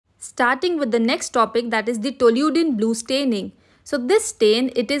Starting with the next topic, that is the toluidine blue staining. So this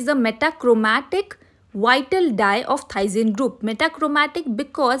stain, it is the metachromatic vital dye of tyrosine group. Metachromatic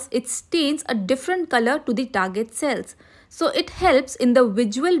because it stains a different color to the target cells. So it helps in the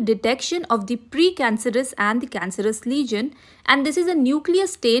visual detection of the precancerous and the cancerous lesion, and this is a nuclear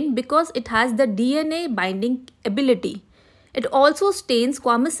stain because it has the DNA binding ability. It also stains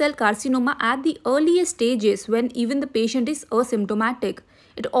squamous cell carcinoma at the earliest stages when even the patient is asymptomatic.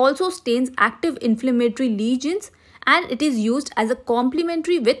 It also stains active inflammatory lesions, and it is used as a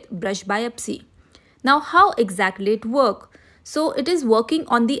complementary with brush biopsy. Now, how exactly it works? So it is working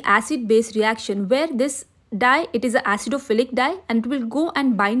on the acid-base reaction where this dye, it is an acidophilic dye, and it will go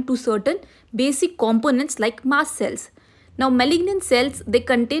and bind to certain basic components like mast cells. Now, malignant cells, they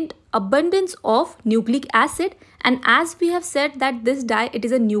contain abundance of nucleic acid, and as we have said that this dye, it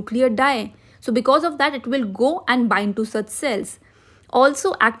is a nuclear dye. So because of that, it will go and bind to such cells.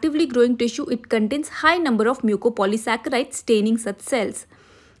 Also, actively growing tissue, it contains high number of mucopolysaccharides staining such cells.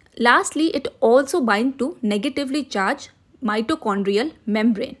 Lastly, it also binds to negatively charged mitochondrial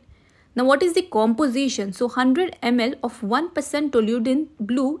membrane. Now, what is the composition? So, 100 ml of 1% toluidine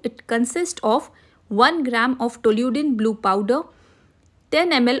blue, it consists of 1 gram of toluidine blue powder,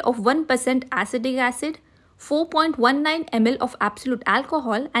 10 ml of 1% acetic acid, 4.19 ml of absolute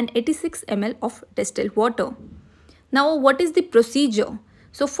alcohol, and 86 ml of distilled water. Now, what is the procedure?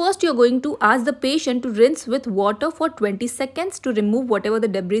 So, first you are going to ask the patient to rinse with water for 20 seconds to remove whatever the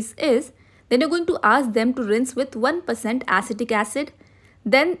debris is. Then you are going to ask them to rinse with 1% acetic acid.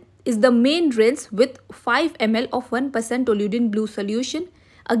 Then is the main rinse with 5 ml of 1% toluidine blue solution.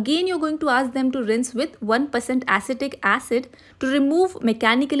 Again, you are going to ask them to rinse with 1% acetic acid to remove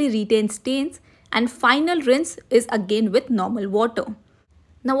mechanically retained stains. And final rinse is again with normal water.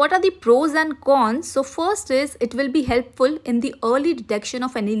 Now, what are the pros and cons? So first is it will be helpful in the early detection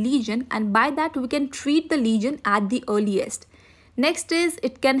of any lesion, and by that we can treat the lesion at the earliest. Next is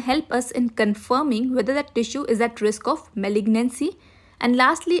it can help us in confirming whether that tissue is at risk of malignancy. And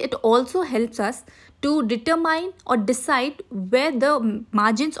lastly, it also helps us to determine or decide where the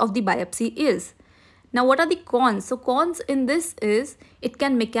margins of the biopsy is. Now, what are the cons? So cons in this is it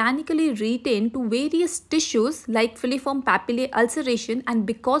can mechanically retain to various tissues like filiform papillae ulceration, and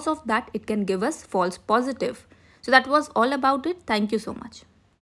because of that it can give us false positive. So that was all about it. Thank you so much.